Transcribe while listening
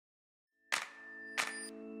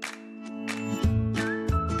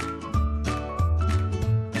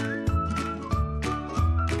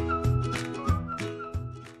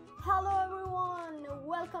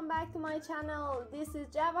my channel. This is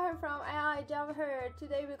Javaher from AI Javaher.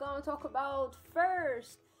 Today we're going to talk about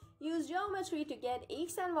first, use geometry to get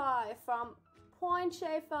X and Y from point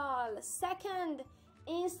shapefile. Second,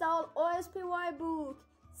 install ospybook.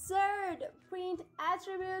 Third, print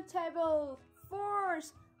attribute table.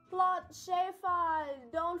 Fourth, plot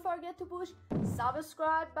shapefile. Don't forget to push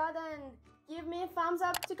subscribe button. Give me a thumbs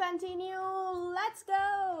up to continue. Let's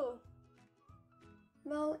go.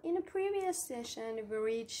 Well, in a previous session, we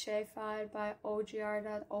read shapefile by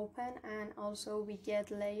ogr.open, and also we get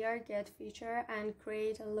layer, get feature, and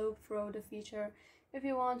create a loop through the feature. If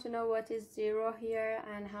you want to know what is 0 here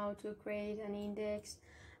and how to create an index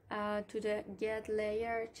to the get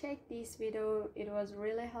layer, check this video. It was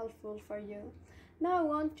really helpful for you. Now I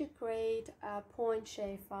want to create a point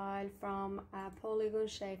shapefile from a polygon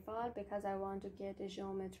shapefile because I want to get a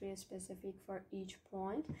geometry specific for each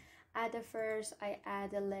point. At the first, I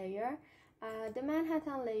add a layer. The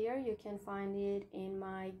Manhattan layer, you can find it in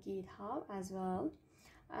my GitHub as well.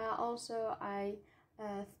 Also, I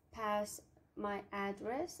pass my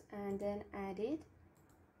address and then add it.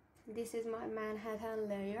 This is my Manhattan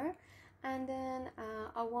layer, and then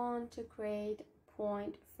I want to create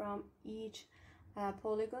point from each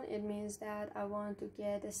polygon. It means that I want to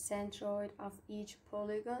get a centroid of each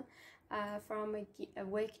polygon from a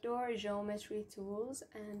vector geometry tools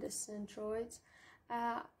and the centroids.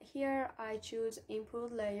 Here I choose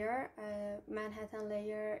input layer. Manhattan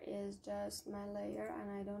layer is just my layer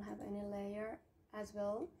and I don't have any layer as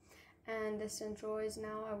well. And the centroids,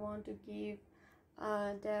 now I want to give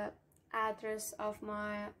the address of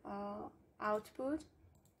my output.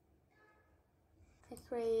 I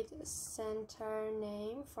create a center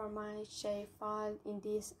name for my shapefile in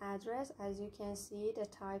this address. As you can see, the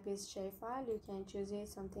type is shapefile. You can choose it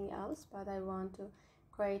something else, but I want to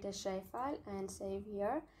create a shapefile and save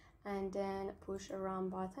here and then push a run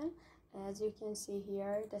button. As you can see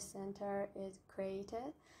here, the center is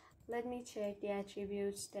created. Let me check the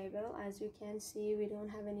attributes table. As you can see, we don't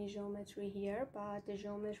have any geometry here, but the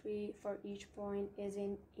geometry for each point is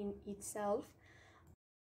in itself.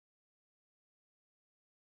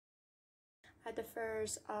 At the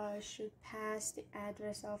first, I should pass the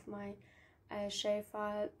address of my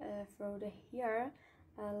shapefile through here.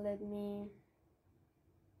 Let me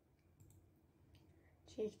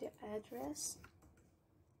check the address.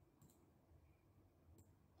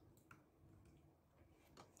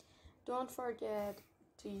 Don't forget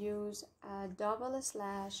to use a double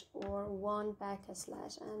slash or one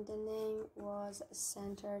backslash, and the name was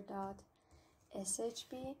center.shp.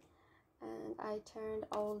 And I turned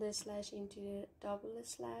all the slash into double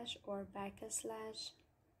slash or backslash.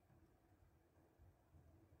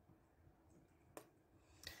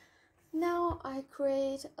 Now I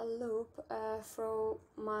create a loop through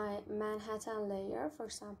my Manhattan layer. For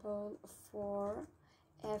example, for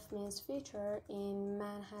F means feature in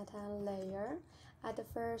Manhattan layer. At the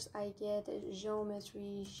first, I get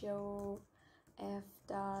geometry show f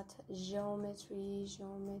dot geometry.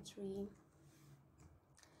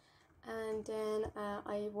 And then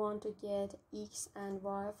I want to get X and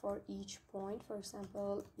Y for each point. For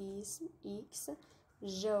example, is X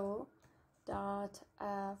geo dot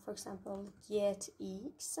for example get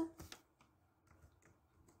X,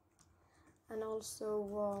 and also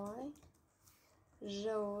Y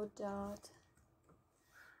geo dot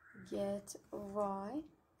get Y.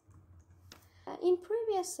 In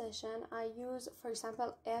previous session, I used, for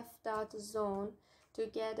example, f dot zone to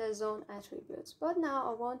get a zone attributes, but now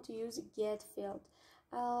I want to use get field.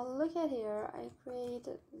 Look at here, I create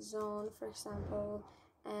zone, for example,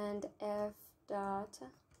 and f dot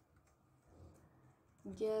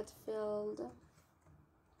get field,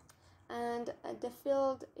 and the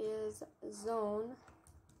field is zone.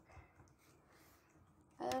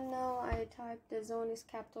 I don't know, I typed the zone is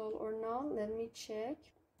capital or not. Let me check.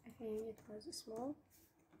 I think it was small.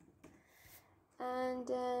 And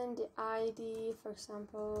then the ID, for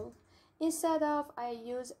example, instead of I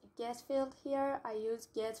use get field here, I use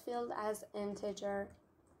get field as integer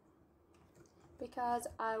because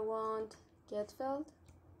I want get field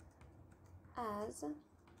as,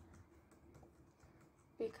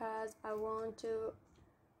 because I want to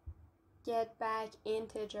get back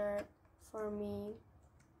integer for me.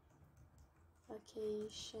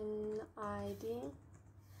 Location ID.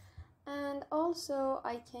 And also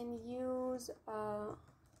I can use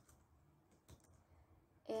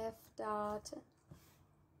f dot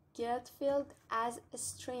get field as a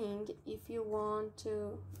string if you want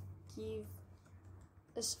to give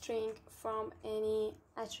a string from any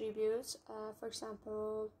attributes. For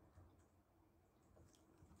example,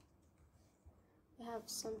 we have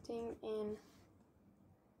something in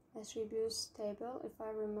attributes table, if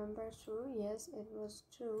I remember true. Yes, it was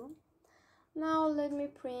true. Now let me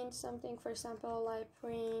print something. For example, I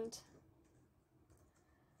print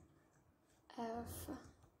if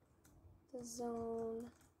the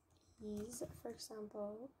zone is, for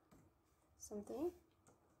example, something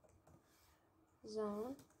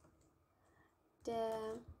zone,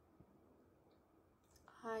 the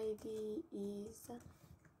ID is,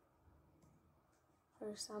 for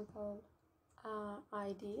example,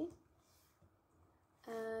 ID,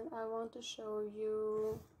 and I want to show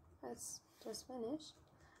you, let's just finish,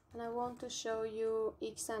 and I want to show you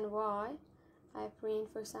X and Y. I print,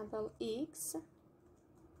 for example, X,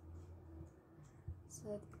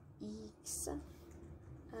 so X,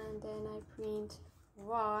 and then I print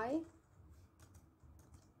Y,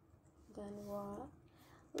 then Y.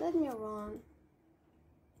 Let me run.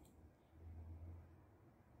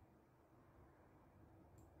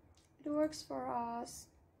 It works for us.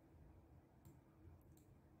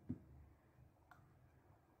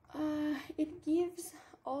 It gives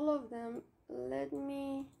all of them. Let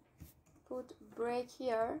me put break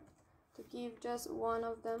here to give just one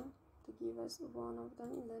of them, to give us one of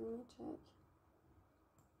them. Let me check.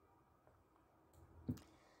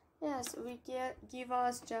 Yes, we give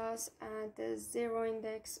us just the 0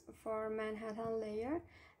 index for Manhattan layer.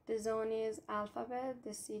 The zone is alphabet,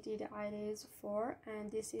 the city, the ID is 4,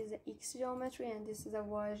 and this is the X geometry and this is a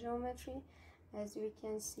Y geometry. As we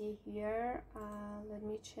can see here, let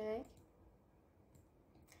me check.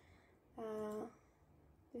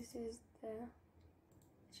 This is the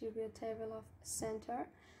attribute table of center.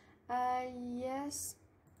 Yes,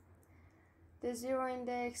 the 0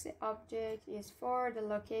 index, the object is 4, the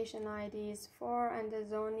location ID is 4, and the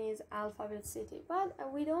zone is alphabet city. But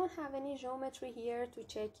we don't have any geometry here to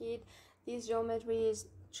check it. This geometry is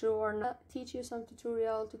true or not. Teach you some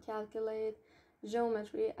tutorial to calculate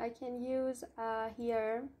geometry. I can use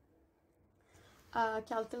here a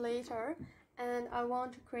calculator, and I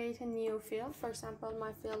want to create a new field. For example,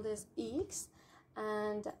 my field is X,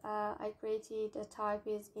 and I created the type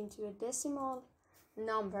is into a decimal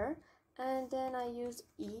number, and then I use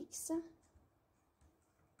X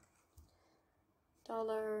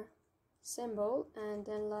dollar symbol, and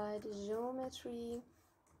then like geometry,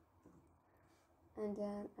 and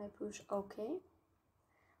then I push OK.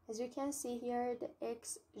 As you can see here, the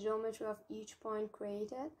X geometry of each point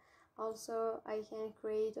created. Also, I can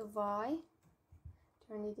create a Y,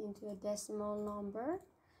 turn it into a decimal number,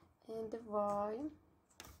 and the Y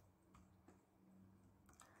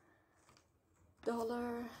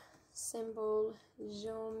dollar symbol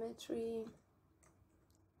geometry,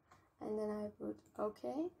 and then I put OK.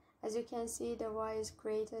 As you can see, the Y is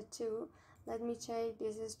created too. Let me check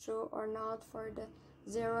this is true or not for the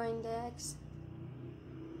 0 index.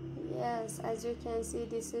 Yes, as you can see,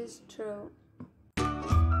 this is true.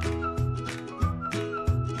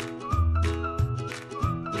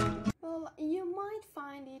 Well, you might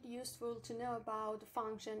find it useful to know about the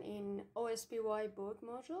function in ospybook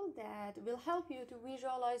module that will help you to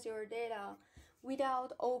visualize your data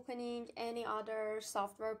without opening any other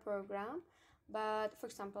software program, but for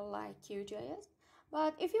example like QGIS.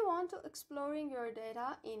 But if you want to exploring your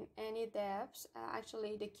data in any depths,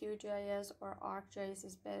 actually the QGIS or ArcGIS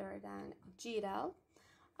is better than GDAL.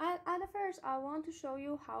 At first, I want to show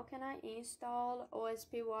you how can I install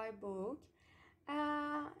ospybook.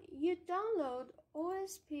 You download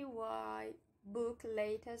ospybook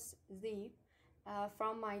latest zip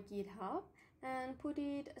from my GitHub and put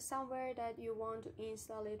it somewhere that you want to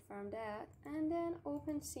install it from that, and then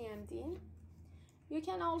open CMD. You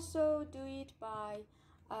can also do it by,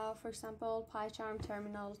 for example, PyCharm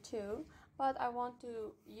terminal too, but I want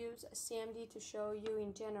to use CMD to show you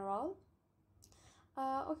in general.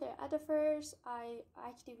 Okay, at the first, I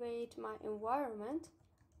activate my environment.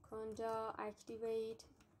 Conda activate,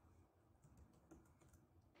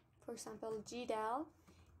 for example, GDAL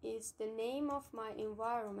is the name of my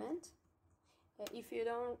environment. If you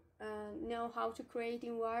don't know how to create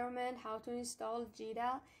environment, how to install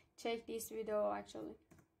GDAL, check this video actually.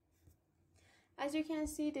 As you can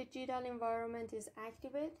see, the GDAL environment is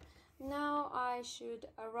activated. Now I should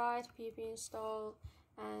write pip install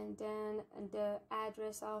and then the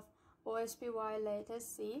address of ospy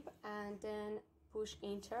latest zip, and then push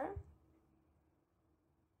enter.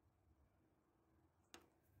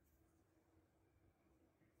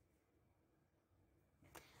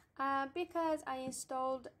 Because I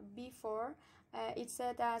installed before, it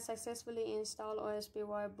said that successfully installed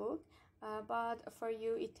ospybook, but for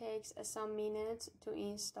you it takes some minutes to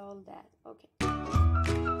install that. Okay.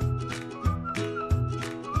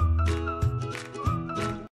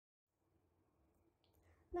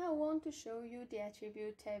 Now want to show you the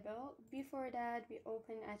attribute table. Before that, we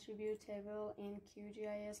open attribute table in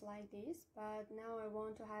QGIS like this, but now I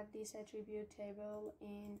want to have this attribute table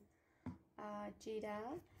in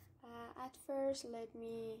GDAL. At first, let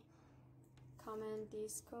me comment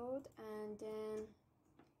this code, and then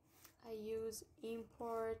I use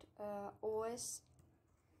import ospybook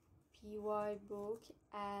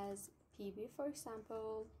as PB, for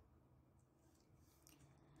example,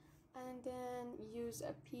 and then use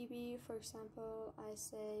a PB. For example, I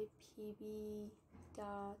say PB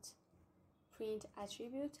dot print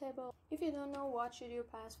attribute table. If you don't know what should you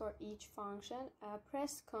pass for each function,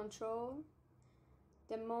 press Ctrl,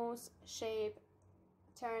 the mouse shape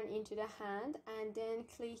turn into the hand, and then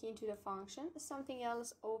click into the function. Something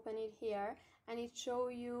else, open it here, and it show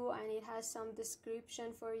you, and it has some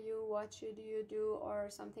description for you, what should you do or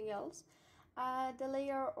something else. The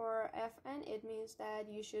layer or FN, it means that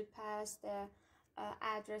you should pass the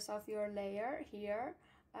address of your layer here.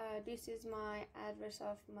 This is my address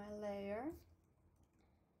of my layer.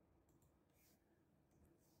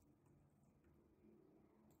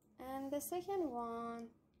 And the second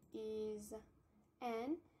one is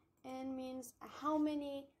N. N means how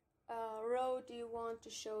many row do you want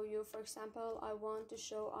to show you. For example, I want to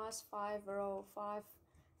show us 5 row, 5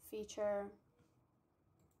 feature.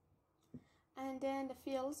 And then the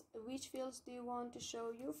fields, which fields do you want to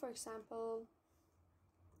show you. For example,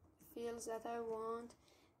 fields that I want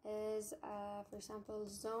is for example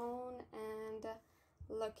zone and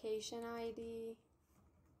location ID,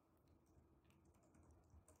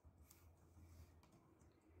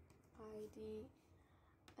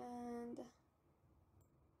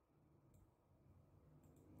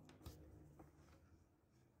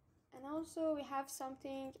 and also we have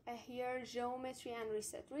something here, geometry and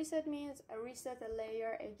reset. Reset means reset a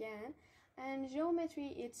layer again, and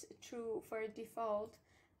geometry it's true for default.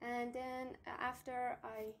 And then after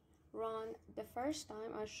I run the first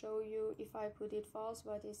time, I'll show you if I put it false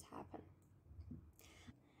what is happen.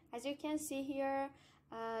 As you can see here,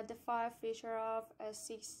 the 5 feature of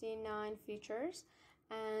 69 features,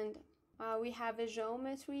 and we have a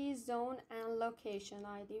geometry, zone and location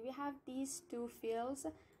ID. We have these 2 fields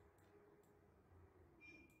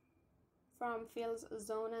from fields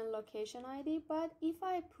zone and location ID, but if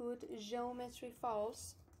I put geometry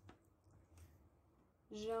false,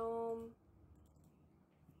 let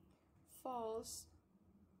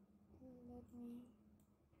me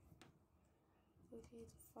put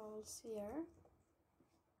it false here.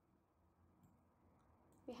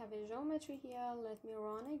 We have a geometry here. Let me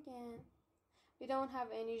run again. We don't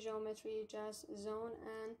have any geometry, just zone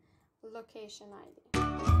and location ID.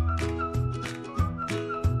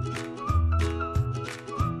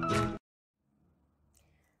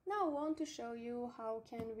 Now I want to show you how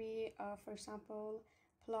can we, for example,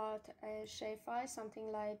 plot a shapefile,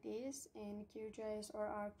 something like this in QGIS or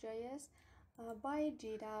ArcGIS by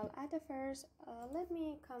GDAL. At the first, let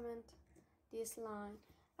me comment this line.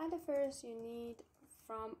 At the first, you need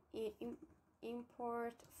from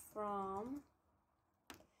import from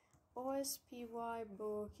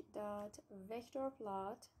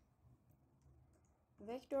ospybook.vectorplot,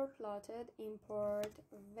 vector plotted, import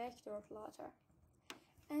vector plotter.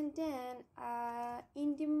 And then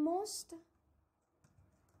in the most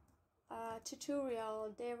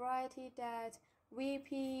tutorial, they write it that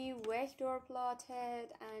VP vector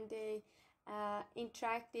plotted, and they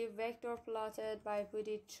interactive vector plotted by put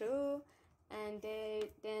it true, and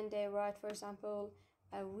then they write, for example,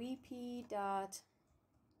 a VP dot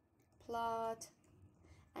plot,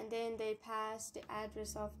 and then they pass the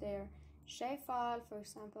address of their shapefile. For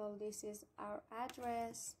example, this is our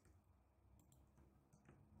address,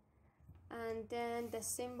 and then the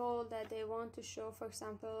symbol that they want to show, for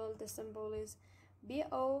example, the symbol is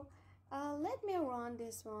BO. Let me run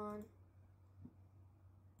this one.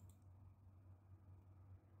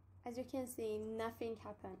 As you can see, nothing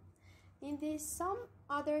happened. In some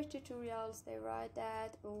other tutorials, they write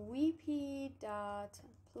that vp.plot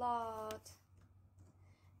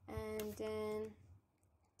and then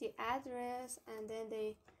the address, and then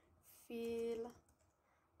they fill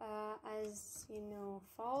as you know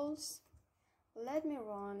false. Let me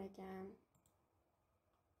run again.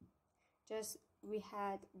 Just we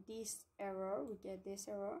had this error, we get this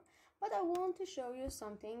error, but I want to show you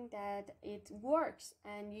something that it works,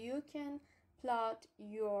 and you can plot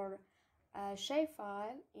your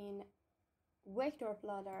shapefile in vector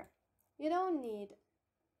plotter. You don't need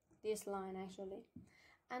this line actually,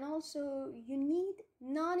 and also you need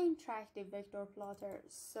non-interactive vector plotter,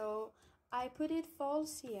 so I put it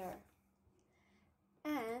false here,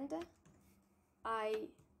 and I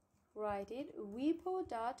write it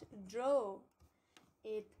repo.draw.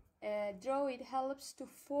 Draw it helps to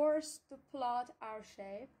force to plot our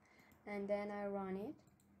shape, and then I run it.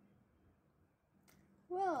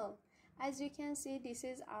 Well, as you can see, this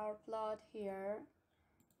is our plot here.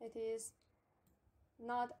 It is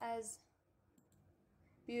not as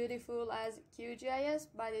beautiful as QGIS,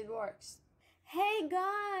 but it works. Hey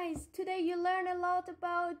guys, today you learned a lot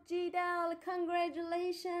about GDAL.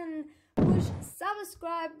 Congratulations! Push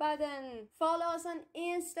subscribe button. Follow us on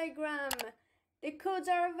Instagram. The codes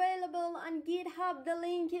are available on GitHub. The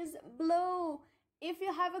link is below. If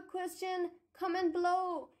you have a question, comment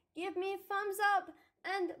below. Give me a thumbs up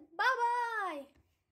and bye bye.